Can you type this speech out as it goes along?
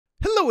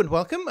and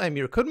welcome, I'm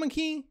your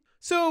CodeMonkey.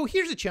 So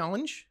here's a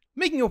challenge.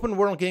 Making open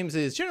world games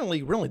is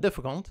generally really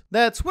difficult.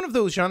 That's one of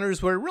those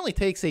genres where it really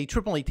takes a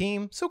AAA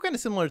team, so kind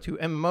of similar to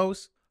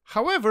MMOs.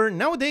 However,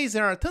 nowadays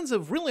there are tons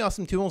of really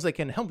awesome tools that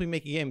can help you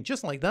make a game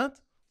just like that.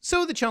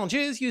 So the challenge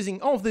is,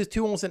 using all of these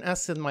tools and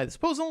assets at my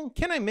disposal,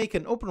 can I make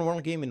an open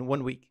world game in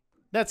 1 week?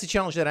 That's a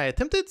challenge that I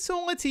attempted,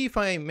 so let's see if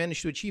I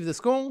managed to achieve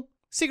this goal.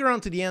 Stick around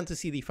to the end to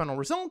see the final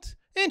result,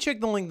 and check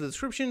the link in the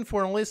description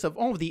for a list of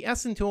all of the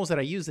assets and tools that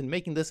I used in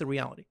making this a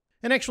reality.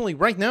 And actually,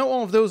 right now,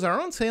 all of those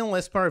are on sale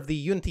as part of the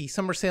Unity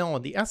Summer Sale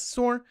on the Asset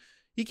Store.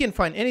 You can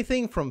find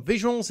anything from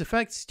visuals,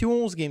 effects,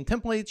 tools, game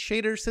templates,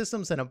 shaders,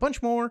 systems, and a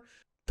bunch more.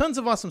 Tons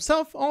of awesome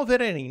stuff, all of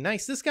it at a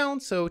nice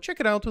discount, so check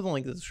it out with the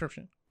link in the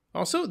description.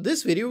 Also,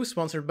 this video is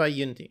sponsored by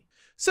Unity.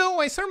 So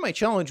I start my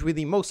challenge with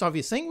the most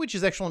obvious thing, which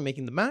is actually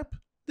making the map.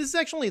 This is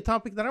actually a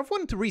topic that I've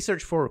wanted to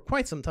research for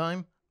quite some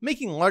time.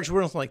 Making large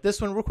worlds like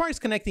this one requires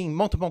connecting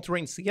multiple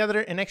terrains together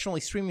and actually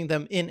streaming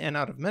them in and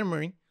out of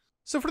memory.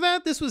 So for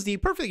that, this was the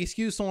perfect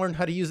excuse to learn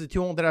how to use a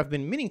tool that I've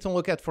been meaning to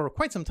look at for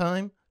quite some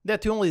time.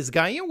 That tool is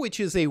Gaia, which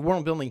is a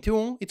world building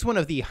tool. It's one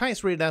of the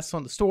highest rated assets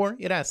on the store.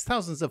 It has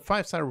thousands of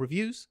 5-star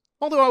reviews.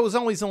 Although I was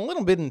always a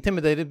little bit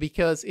intimidated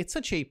because it's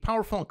such a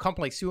powerful and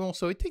complex tool,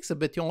 so it takes a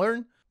bit to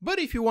learn. But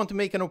if you want to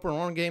make an open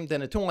world game,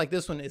 then a tool like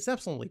this one is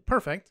absolutely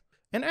perfect.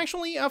 And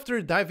actually,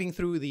 after diving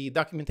through the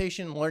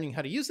documentation and learning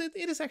how to use it,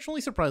 it is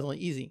actually surprisingly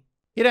easy.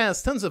 It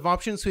has tons of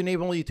options to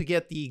enable you to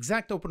get the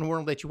exact open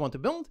world that you want to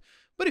build,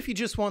 but if you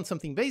just want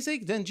something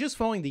basic, then just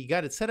following the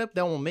guided setup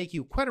that will make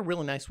you quite a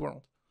really nice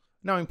world.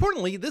 Now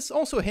importantly, this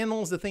also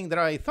handles the thing that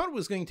I thought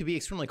was going to be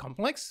extremely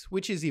complex,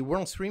 which is the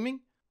world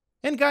streaming,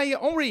 and Gaia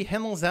already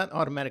handles that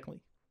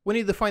automatically. When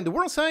you define the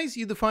world size,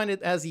 you define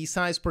it as the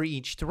size per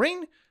each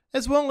terrain,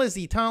 as well as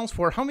the tiles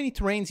for how many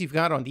terrains you've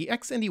got on the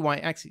X and the Y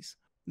axes.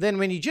 Then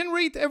when you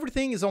generate,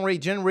 everything is already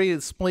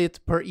generated split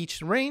per each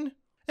terrain,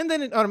 and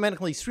then it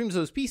automatically streams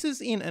those pieces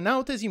in and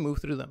out as you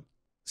move through them.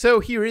 So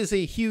here is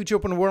a huge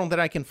open world that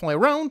I can fly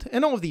around,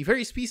 and all of the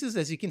various pieces,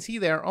 as you can see,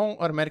 they are all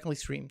automatically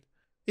streamed.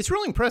 It's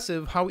really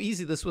impressive how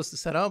easy this was to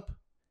set up.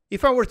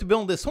 If I were to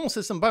build this whole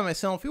system by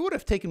myself, it would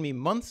have taken me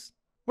months.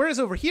 Whereas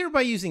over here,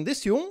 by using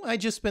this tool, I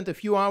just spent a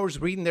few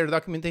hours reading their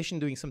documentation,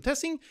 doing some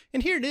testing,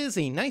 and here it is,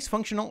 a nice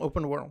functional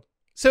open world.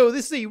 So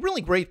this is a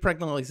really great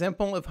practical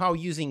example of how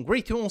using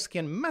great tools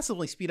can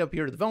massively speed up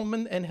your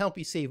development and help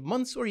you save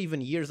months or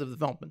even years of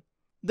development.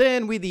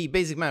 Then with the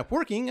basic map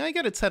working, I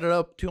got it set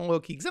up to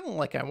look exactly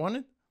like I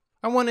wanted.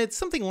 I wanted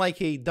something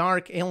like a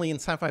dark alien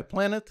sci-fi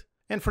planet.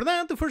 And for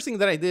that, the first thing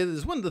that I did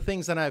is one of the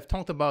things that I've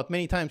talked about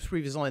many times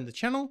previously on the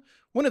channel.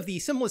 One of the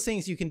simplest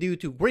things you can do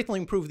to greatly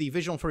improve the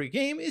visual for your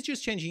game is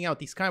just changing out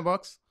the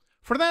skybox.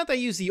 For that, I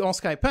use the All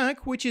Sky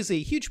pack, which is a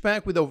huge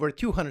pack with over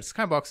 200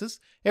 skyboxes,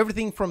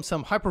 everything from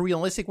some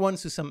hyper-realistic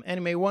ones to some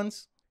anime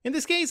ones. In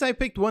this case, I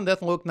picked one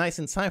that looked nice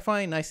and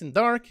sci-fi, nice and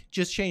dark,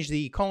 just changed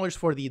the colors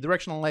for the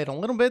directional light a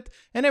little bit,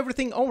 and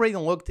everything already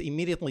looked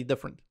immediately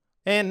different.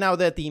 And now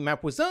that the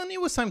map was done, it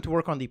was time to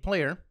work on the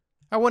player.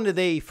 I wanted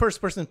a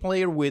first-person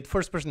player with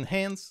first-person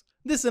hands.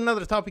 This is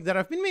another topic that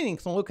I've been meaning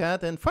to look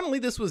at, and finally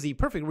this was the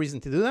perfect reason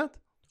to do that.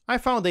 I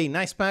found a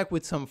nice pack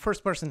with some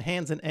first-person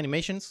hands and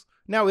animations.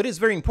 Now it is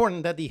very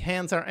important that the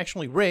hands are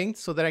actually rigged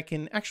so that I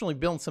can actually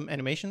build some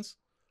animations.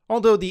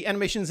 Although the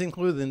animations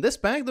included in this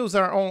pack, those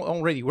are all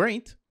already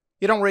great.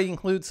 It already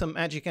includes some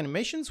magic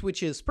animations,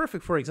 which is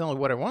perfect for exactly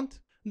what I want.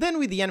 Then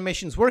with the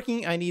animations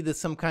working, I needed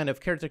some kind of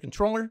character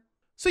controller.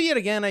 So yet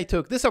again, I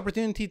took this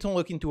opportunity to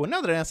look into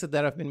another asset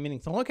that I've been meaning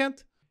to look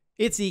at.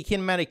 It's the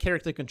Kinematic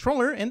Character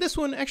Controller, and this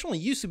one actually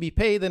used to be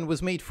paid and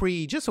was made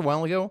free just a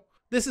while ago.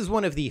 This is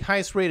one of the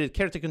highest rated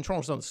character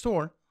controllers on the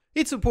store.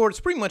 It supports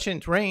pretty much any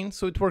terrain,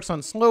 so it works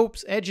on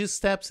slopes, edges,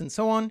 steps, and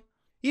so on.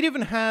 It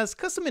even has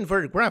custom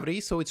inverted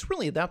gravity, so it's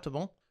really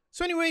adaptable.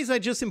 So anyways, I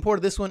just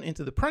imported this one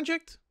into the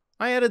project.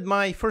 I added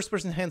my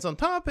first-person hands on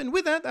top, and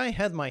with that I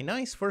had my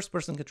nice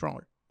first-person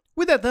controller.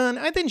 With that done,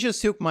 I then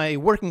just took my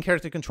working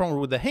character controller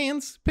with the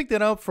hands, picked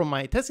it up from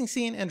my testing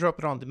scene and dropped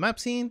it on the map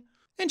scene.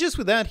 And just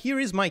with that, here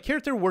is my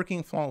character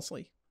working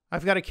flawlessly.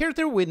 I've got a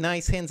character with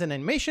nice hands and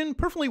animation,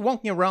 perfectly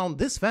walking around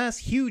this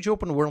vast, huge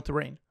open world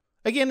terrain.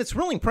 Again, it's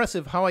really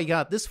impressive how I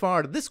got this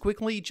far this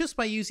quickly just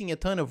by using a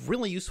ton of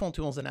really useful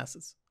tools and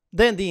assets.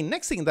 Then the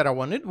next thing that I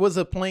wanted was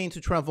a plane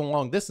to travel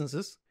long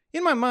distances.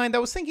 In my mind, I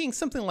was thinking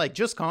something like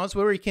Just Cause,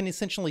 where you can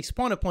essentially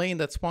spawn a plane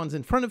that spawns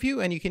in front of you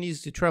and you can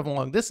use it to travel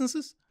long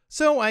distances.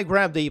 So I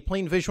grabbed a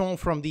plane visual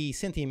from the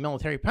Sentient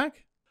Military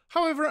pack.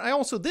 However, I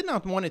also did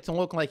not want it to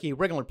look like a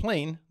regular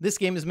plane. This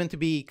game is meant to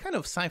be kind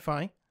of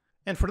sci-fi.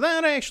 And for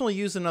that, I actually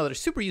used another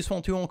super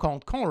useful tool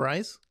called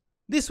Colorize.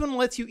 This one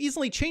lets you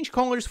easily change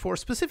colors for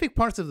specific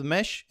parts of the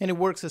mesh, and it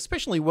works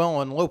especially well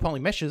on low poly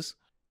meshes.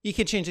 You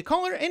can change the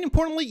color, and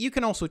importantly, you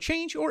can also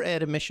change or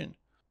add emission.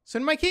 So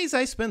in my case,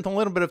 I spent a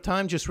little bit of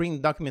time just reading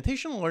the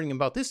documentation, learning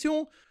about this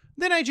tool.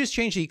 Then I just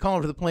changed the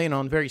color of the plane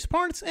on various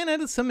parts and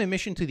added some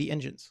emission to the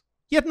engines.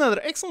 Yet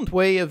another excellent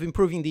way of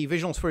improving the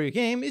visuals for your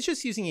game is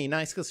just using a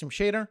nice custom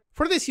shader.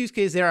 For this use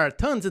case, there are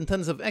tons and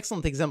tons of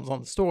excellent examples on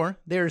the store.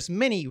 There's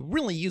many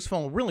really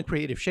useful, really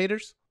creative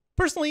shaders.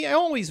 Personally, I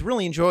always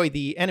really enjoy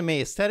the anime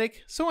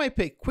aesthetic, so I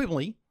picked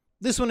Quibbly.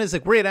 This one is a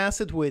great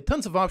asset with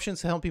tons of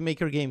options to help you make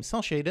your game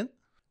cel-shaded.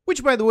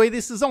 Which, by the way,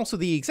 this is also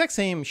the exact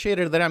same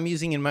shader that I'm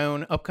using in my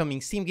own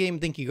upcoming Steam game,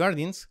 Dinky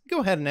Guardians.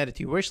 Go ahead and add it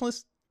to your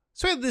wishlist.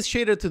 So I add this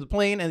shader to the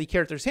plane and the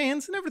character's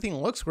hands, and everything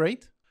looks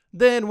great.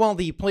 Then, while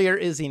the player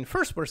is in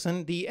first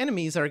person, the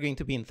enemies are going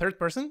to be in third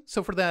person,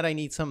 so for that I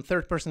need some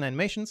third person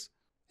animations.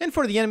 And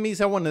for the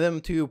enemies, I wanted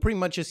them to pretty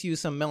much just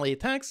use some melee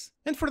attacks,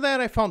 and for that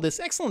I found this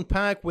excellent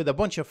pack with a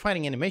bunch of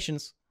fighting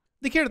animations.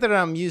 The character that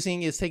I'm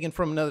using is taken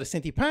from another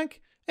Cinti pack,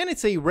 and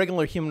it's a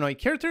regular humanoid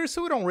character,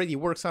 so it already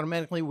works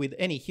automatically with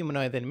any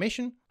humanoid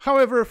animation.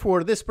 However,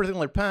 for this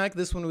particular pack,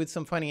 this one with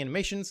some fighting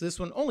animations, this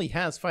one only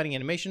has fighting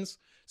animations,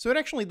 so it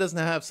actually doesn't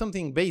have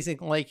something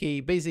basic like a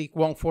basic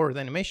walk forward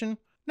animation.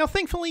 Now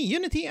thankfully,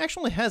 Unity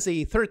actually has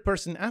a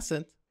third-person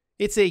asset.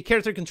 It's a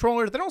character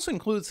controller that also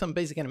includes some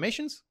basic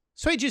animations.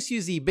 So I just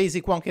use the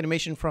basic walk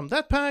animation from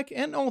that pack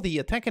and all the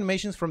attack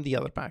animations from the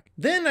other pack.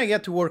 Then I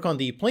got to work on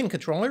the plane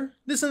controller.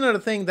 This is another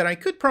thing that I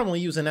could probably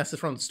use an asset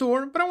from the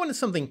store, but I wanted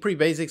something pretty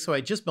basic, so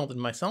I just built it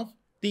myself.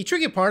 The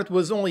tricky part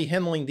was only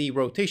handling the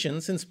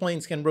rotation, since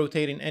planes can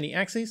rotate in any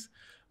axis.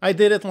 I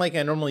did it like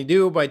I normally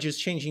do by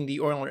just changing the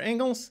Euler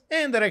angles,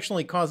 and that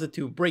actually caused it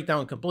to break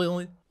down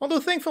completely. Although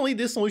thankfully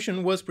this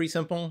solution was pretty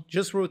simple,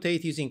 just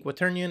rotate using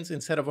quaternions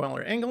instead of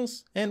Euler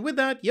angles, and with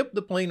that, yep,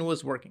 the plane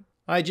was working.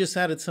 I just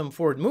added some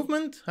forward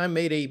movement, I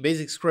made a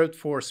basic script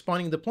for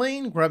spawning the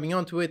plane, grabbing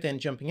onto it and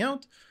jumping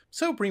out,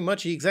 so pretty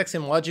much the exact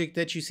same logic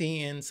that you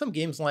see in some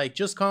games like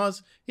Just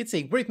Cause. It's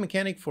a great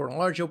mechanic for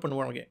large open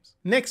world games.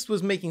 Next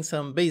was making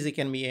some basic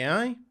enemy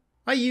AI.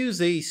 I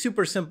use a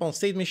super simple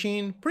state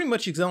machine, pretty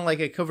much exactly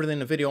like I covered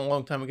in a video a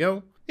long time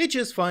ago. It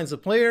just finds the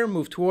player,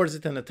 moves towards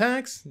it and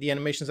attacks, the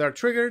animations are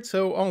triggered,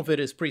 so all of it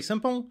is pretty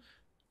simple.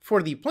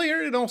 For the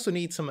player, it also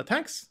needs some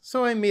attacks,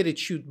 so I made it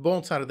shoot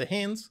bolts out of the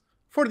hands.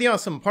 For the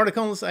awesome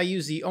particles, I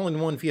use the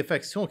all-in-one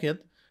VFX toolkit.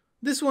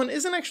 This one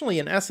isn't actually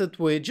an asset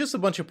with just a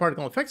bunch of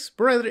particle effects,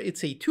 but rather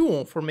it's a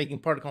tool for making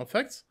particle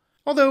effects,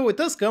 although it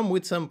does come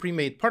with some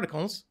pre-made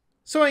particles.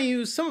 So I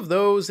used some of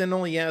those and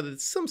only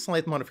added some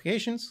slight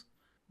modifications.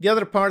 The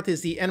other part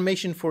is the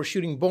animation for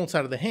shooting bolts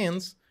out of the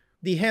hands.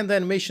 The hand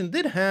animation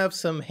did have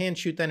some hand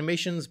shoot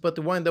animations, but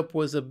the windup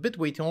was a bit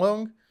way too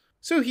long.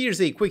 So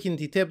here's a quick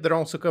Unity tip that I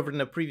also covered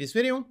in a previous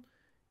video.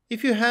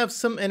 If you have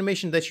some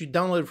animation that you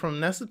downloaded from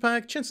an asset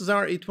pack, chances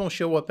are it will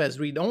show up as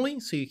read-only,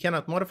 so you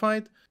cannot modify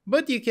it.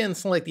 But you can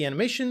select the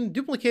animation,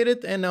 duplicate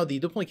it, and now the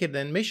duplicated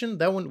animation,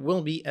 that one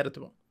will be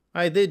editable.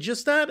 I did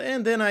just that,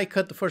 and then I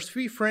cut the first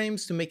 3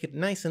 frames to make it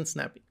nice and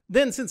snappy.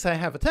 Then since I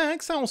have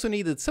attacks, I also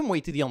needed some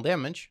way to deal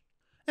damage.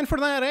 And for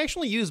that, I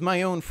actually used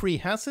my own free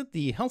asset,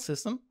 the health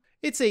system.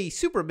 It's a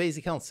super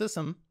basic health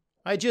system.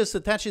 I just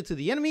attached it to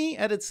the enemy,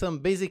 added some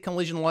basic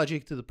collision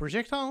logic to the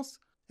projectiles,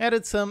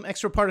 added some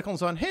extra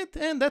particles on hit,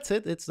 and that's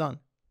it, it's done.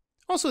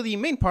 Also, the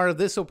main part of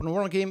this open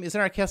world game is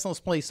there are castles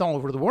placed all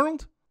over the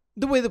world.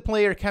 The way the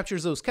player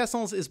captures those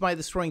castles is by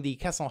destroying the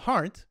castle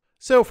heart.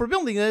 So for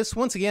building this,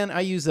 once again,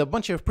 I used a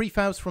bunch of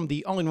prefabs from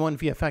the all-in-one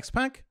VFX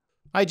pack.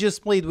 I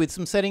just played with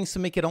some settings to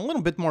make it a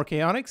little bit more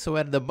chaotic, so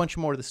added a bunch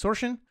more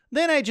distortion.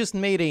 Then I just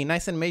made a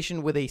nice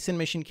animation with a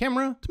Cinemachine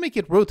camera to make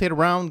it rotate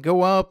around,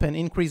 go up, and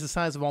increase the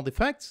size of all the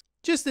effects.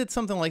 Just did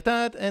something like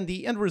that, and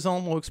the end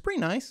result looks pretty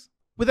nice.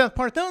 With that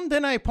part done,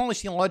 then I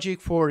polished the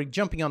logic for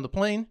jumping on the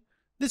plane.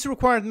 This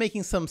required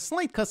making some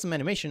slight custom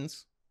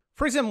animations.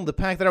 For example, the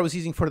pack that I was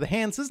using for the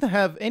hands doesn't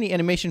have any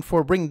animation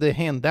for bringing the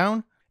hand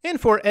down. And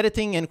for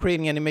editing and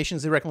creating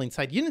animations directly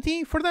inside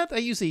Unity, for that I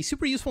use a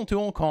super useful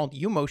tool called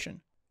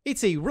UMotion.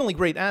 It's a really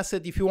great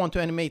asset if you want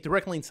to animate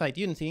directly inside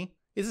Unity.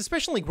 It's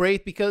especially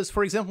great because,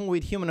 for example,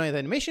 with humanoid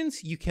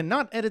animations, you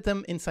cannot edit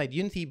them inside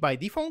Unity by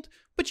default,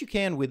 but you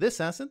can with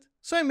this asset.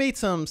 So I made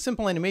some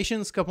simple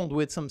animations coupled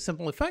with some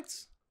simple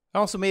effects. I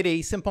also made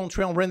a simple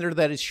trail render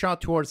that is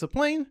shot towards the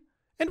plane,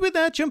 and with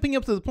that, jumping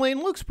up to the plane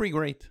looks pretty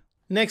great.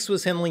 Next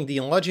was handling the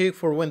logic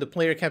for when the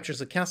player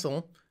captures a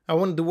castle. I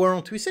wanted the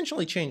world to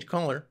essentially change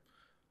color.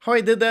 How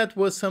I did that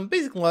was some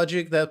basic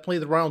logic that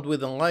played around with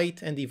the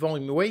light and the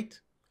volume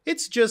weight.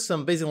 It's just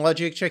some basic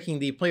logic checking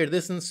the player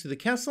distance to the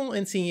castle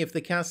and seeing if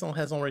the castle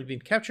has already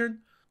been captured.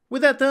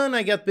 With that done,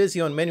 I got busy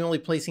on manually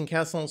placing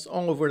castles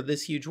all over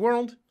this huge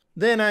world.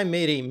 Then I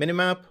made a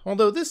minimap,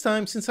 although this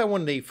time, since I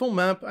wanted a full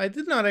map, I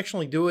did not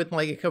actually do it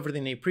like I covered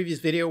in a previous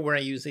video where I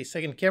used a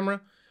second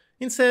camera.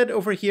 Instead,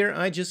 over here,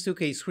 I just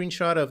took a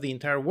screenshot of the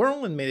entire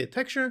world and made a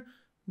texture,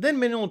 then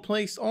manually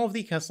placed all of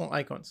the castle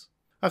icons.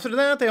 After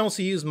that, I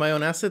also used my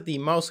own asset, the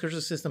Mouse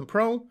Cursor System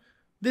Pro.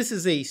 This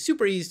is a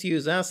super easy to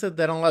use asset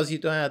that allows you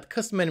to add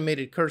custom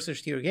animated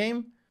cursors to your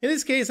game. In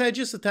this case, I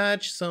just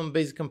attached some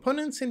basic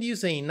components and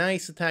use a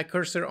nice attack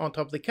cursor on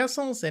top of the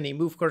castles and a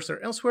move cursor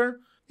elsewhere.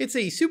 It's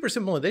a super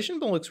simple addition,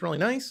 but looks really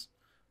nice.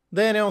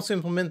 Then I also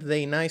implemented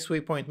a nice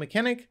waypoint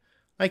mechanic.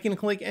 I can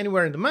click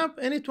anywhere in the map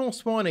and it will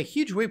spawn a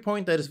huge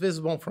waypoint that is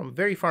visible from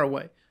very far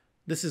away.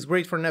 This is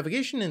great for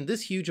navigation in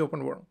this huge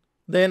open world.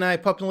 Then I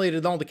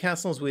populated all the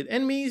castles with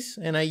enemies,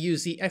 and I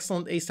used the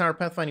excellent A-Star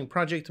pathfinding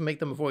project to make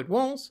them avoid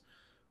walls.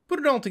 put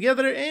it all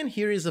together, and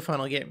here is the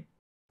final game.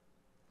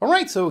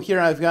 Alright, so here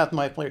I've got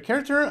my player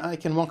character. I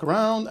can walk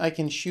around, I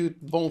can shoot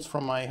bolts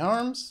from my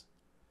arms.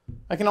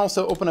 I can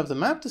also open up the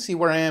map to see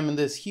where I am in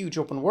this huge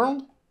open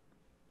world.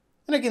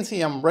 And I can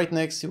see I'm right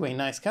next to a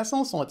nice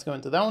castle, so let's go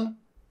into that one.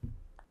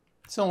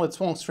 So let's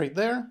walk straight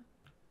there.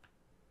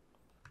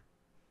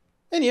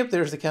 And yep,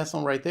 there's the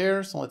castle right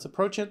there, so let's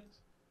approach it.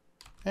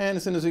 And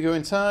as soon as we go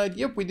inside,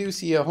 yep, we do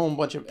see a whole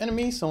bunch of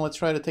enemies, so let's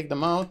try to take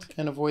them out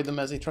and avoid them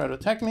as they try to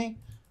attack me.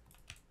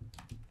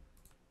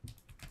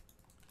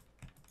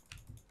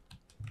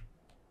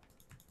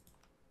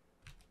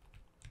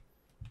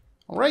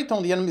 Alright,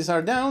 all the enemies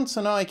are down,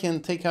 so now I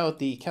can take out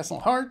the castle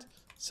heart.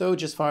 So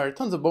just fire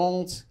tons of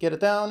bolts, get it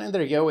down, and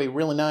there you go, a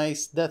really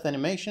nice death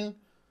animation.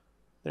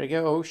 There you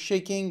go,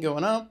 shaking,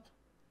 going up.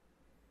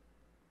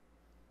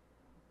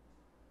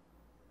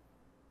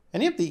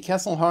 And yep, the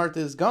castle heart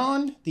is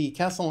gone, the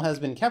castle has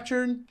been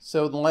captured,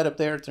 so the light up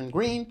there turned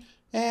green,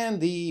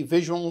 and the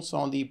visuals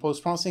on the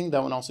post-processing,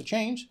 that one also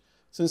changed.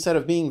 So instead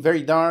of being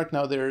very dark,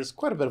 now there's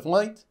quite a bit of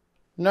light.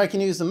 Now I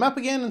can use the map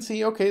again and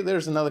see, okay,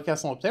 there's another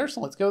castle up there,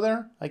 so let's go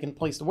there. I can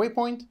place the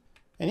waypoint.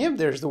 And yep,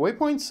 there's the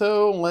waypoint,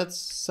 so let's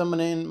summon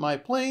in my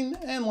plane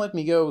and let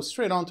me go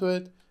straight onto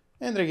it.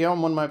 And there you go,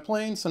 I'm on my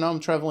plane, so now I'm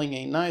traveling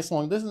a nice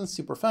long distance,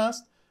 super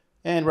fast.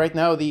 And right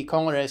now the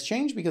color has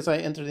changed because I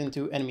entered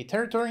into enemy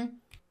territory.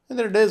 And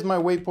there it is, my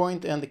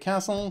waypoint and the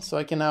castle, so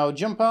I can now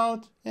jump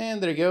out,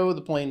 and there you go,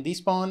 the plane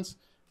despawns.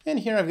 And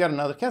here I've got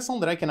another castle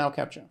that I can now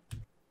capture.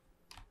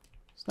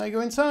 So now I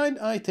go inside,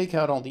 I take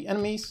out all the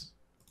enemies,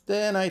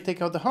 then I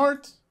take out the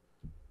heart.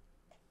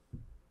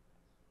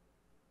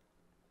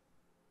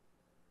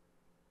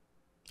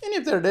 And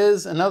if there it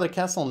is, another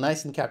castle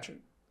nice and captured.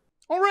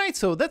 Alright,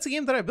 so that's a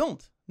game that I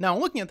built. Now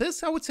looking at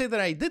this, I would say that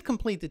I did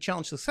complete the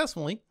challenge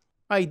successfully.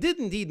 I did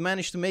indeed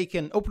manage to make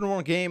an open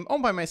world game all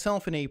by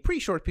myself in a pretty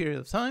short period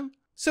of time.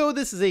 So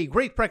this is a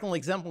great practical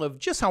example of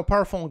just how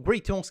powerful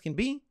great tools can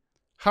be.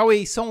 How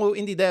a solo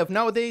indie dev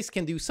nowadays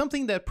can do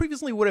something that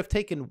previously would have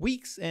taken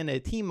weeks and a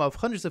team of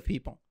hundreds of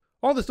people.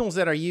 All the tools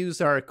that are used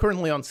are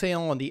currently on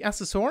sale on the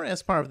Asset Store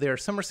as part of their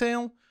summer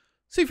sale.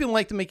 So if you'd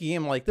like to make a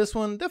game like this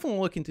one, definitely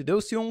look into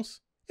those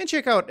tools. And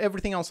check out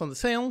everything else on the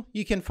sale.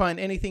 You can find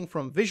anything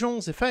from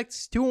visuals,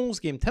 effects, tools,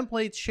 game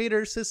templates,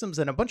 shaders, systems,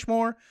 and a bunch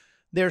more.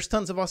 There's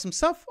tons of awesome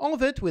stuff, all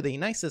of it with a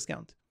nice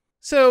discount.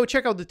 So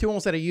check out the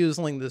tools that I use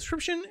linked in the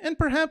description, and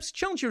perhaps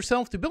challenge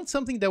yourself to build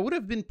something that would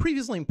have been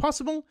previously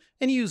impossible,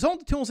 and use all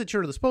the tools at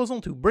your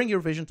disposal to bring your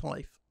vision to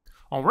life.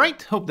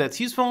 Alright, hope that's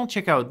useful.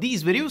 Check out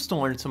these videos to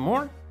learn some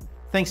more.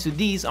 Thanks to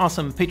these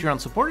awesome Patreon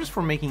supporters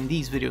for making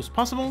these videos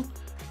possible.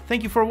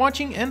 Thank you for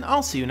watching, and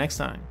I'll see you next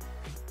time.